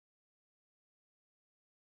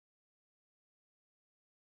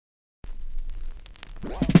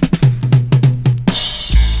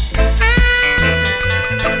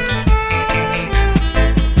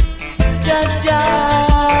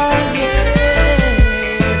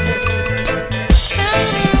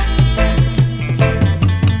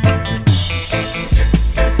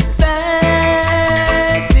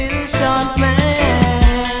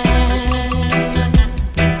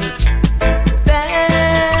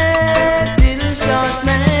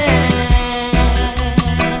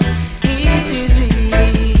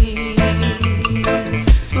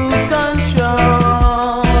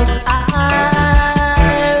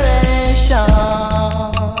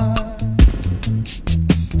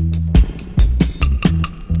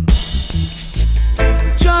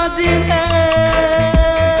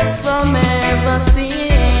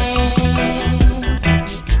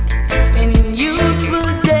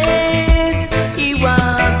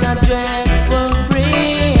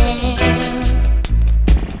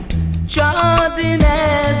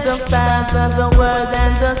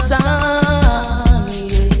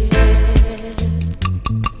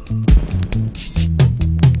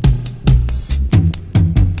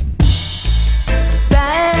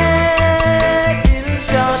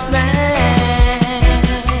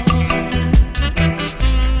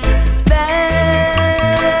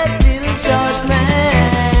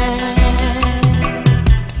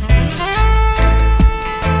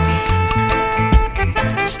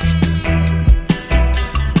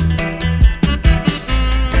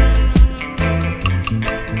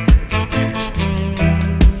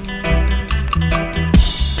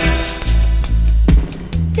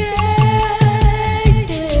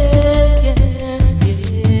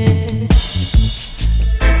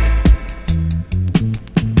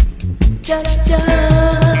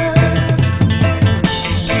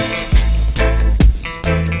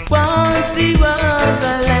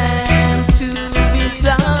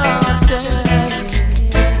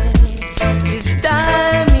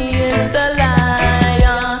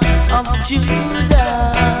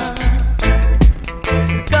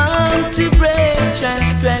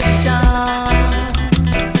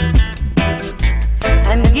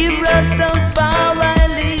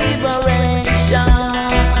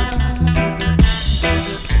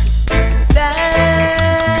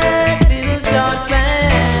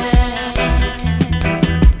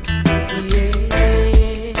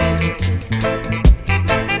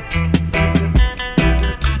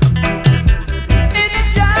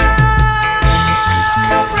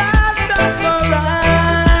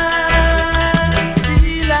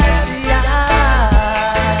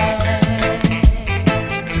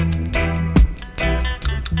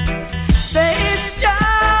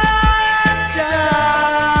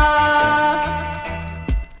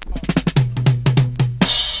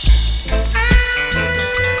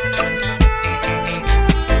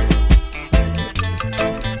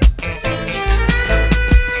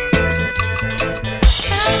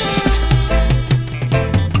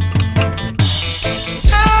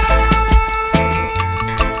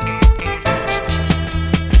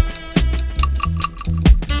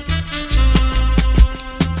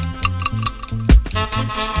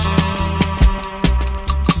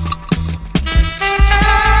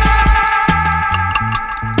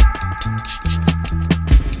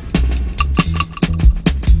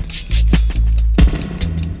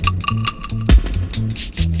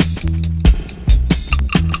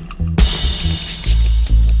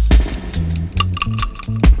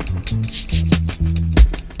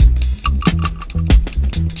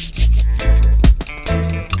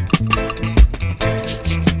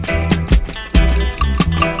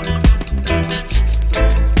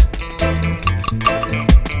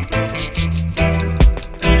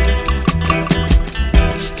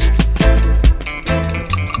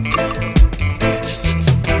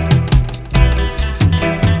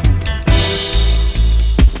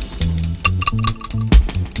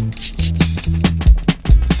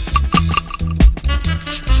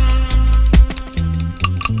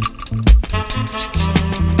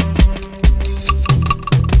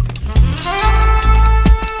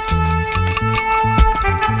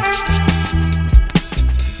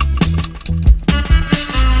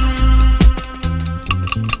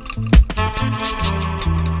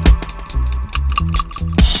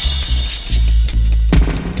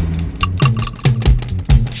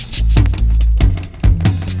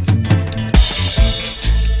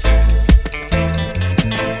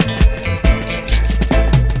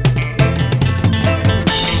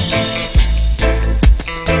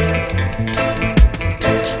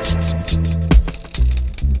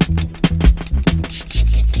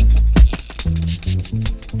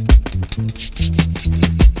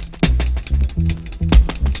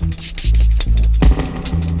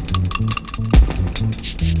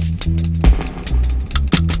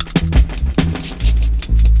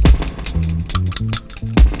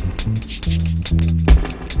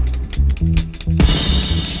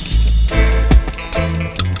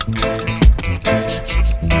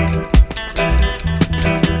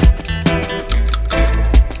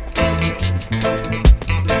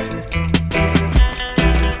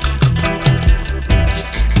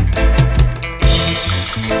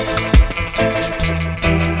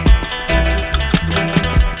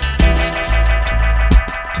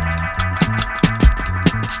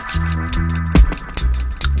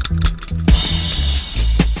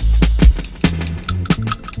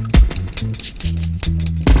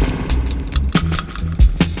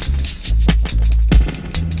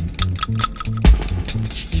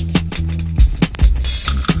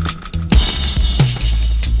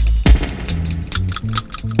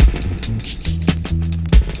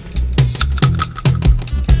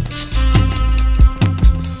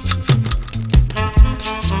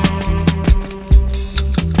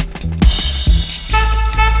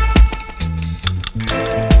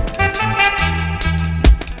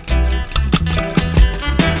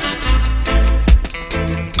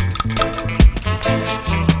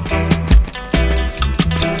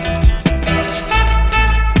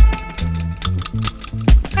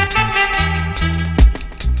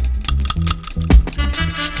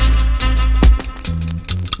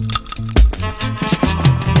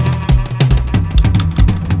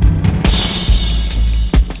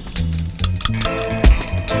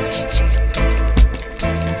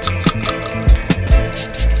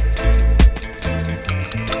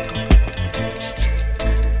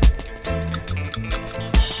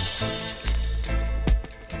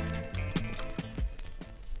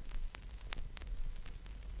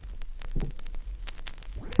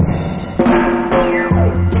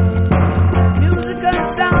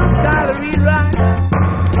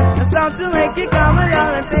come to make you come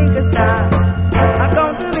along and take a stand. I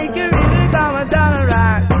come to make you really come and down and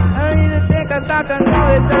rock. I need to take a stock and do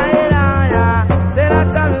it, try it out, yeah. Say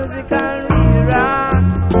that's a musical rerun.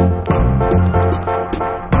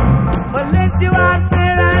 But unless you want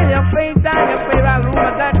feel like your faith and your favorite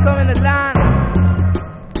rumors that come in the land,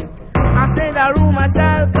 I say the rumor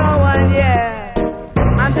shall go on, yeah.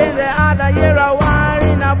 And then the other year a war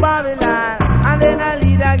in a Babylon, and then a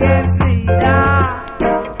lead against leader.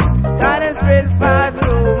 God has spread fast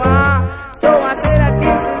rumor. So I say that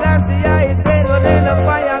King Selassie is dead, but then the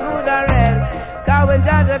fire good and red. Cause when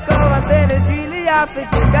Jaja come, I say it's really off it.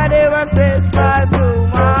 God they was spread fast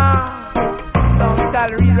rumor. Someone's got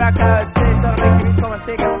to read rock out, say something make me come and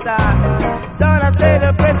take a start. So I say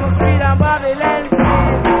the press was free and Babylon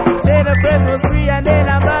free. Say the press was free and then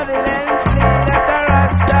a Babylon free. That's a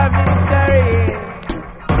Rasta victory.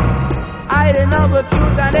 I don't know the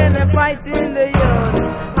truth and then they fighting the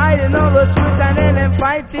youth. I don't know the truth and then they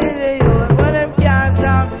fighting the youth. But them can't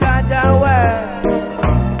stop Jaja work.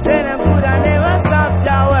 Say them good and never stop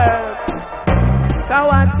Jaja work. Cause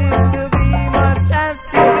what is to be must have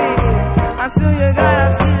to be. And soon you gotta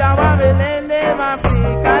see that Babylon never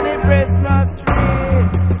free. Cause the press must free.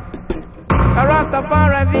 Cause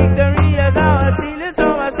Rastafari victory is our till it's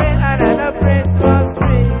over. Say another press must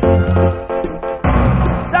free.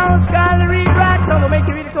 Sounds gotta read right, so to make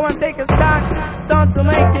you really come and take a stock. Sound to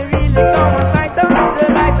make you really come and fight. Turn up the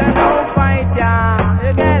light and don't fight, yeah.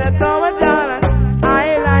 You gotta come and down and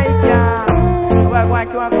I like, yeah. Well, why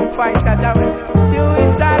can't I go fight? Cause I will you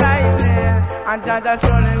it's a life there. And Jaja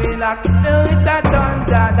showing me like you it's a tons,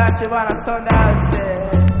 yeah. That's the one I saw that say.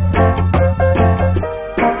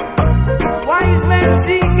 Wise men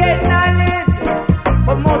seek it knowledge,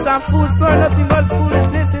 but most are fools for nothing but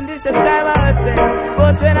foolishness in this time I say.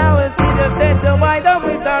 But when I will see the center wide up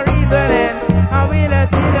with a reasoning, I will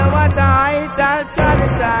tell you what a high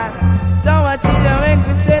tradition. Don't want to make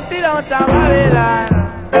me step it out of Babylon.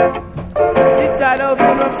 Teacher don't be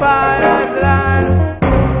my father's land.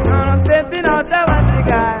 I'm stepping out of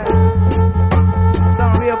Vatican.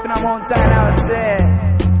 Some way up in a mountain I would say.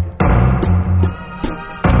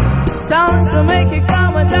 Sounds to make you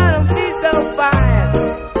come and down and feel so fine.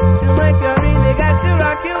 To make you really got to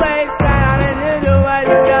rock your waistline. And you know what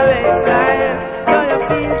is your waistline. So you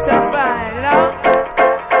feel so fine, you know.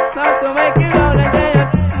 Sounds to make you roll and then you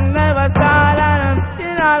never start. And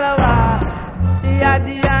you know the war. The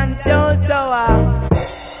anti-Joshua.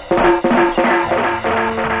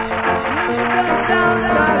 The sounds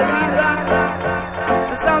gotta be rock.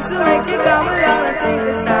 The sound to make you come along and take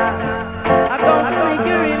a stop. I come to make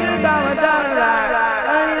you really come and down and rock.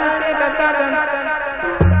 I need to take a stop and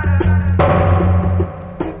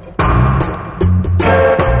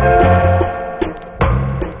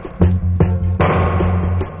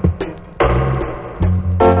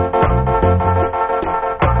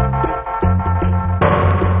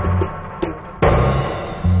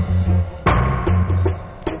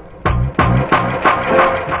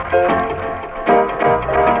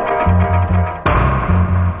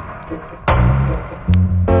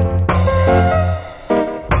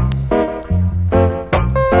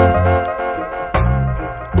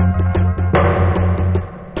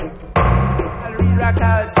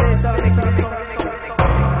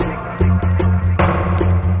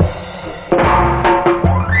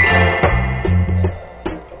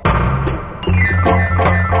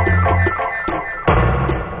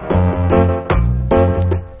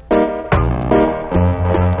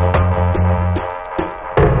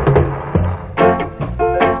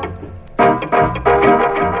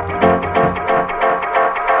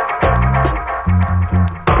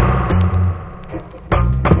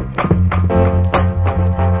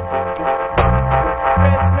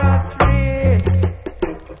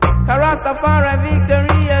Rastafari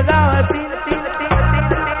victory is our team.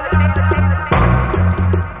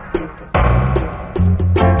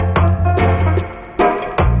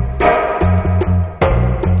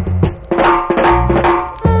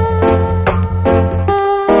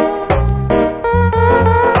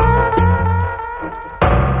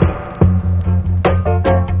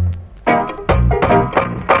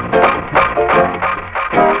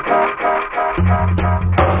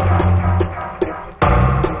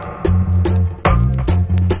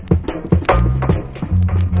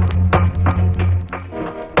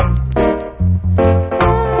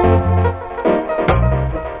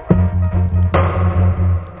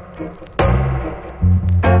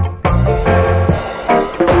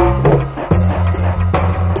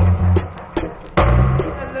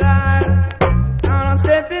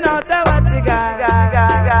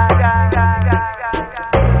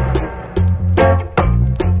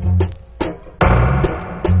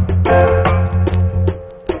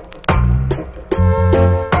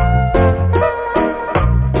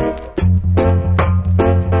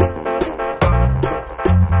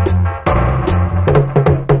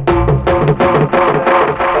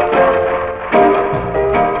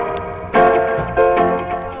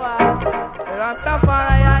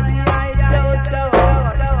 fire, the eye, chow, chow.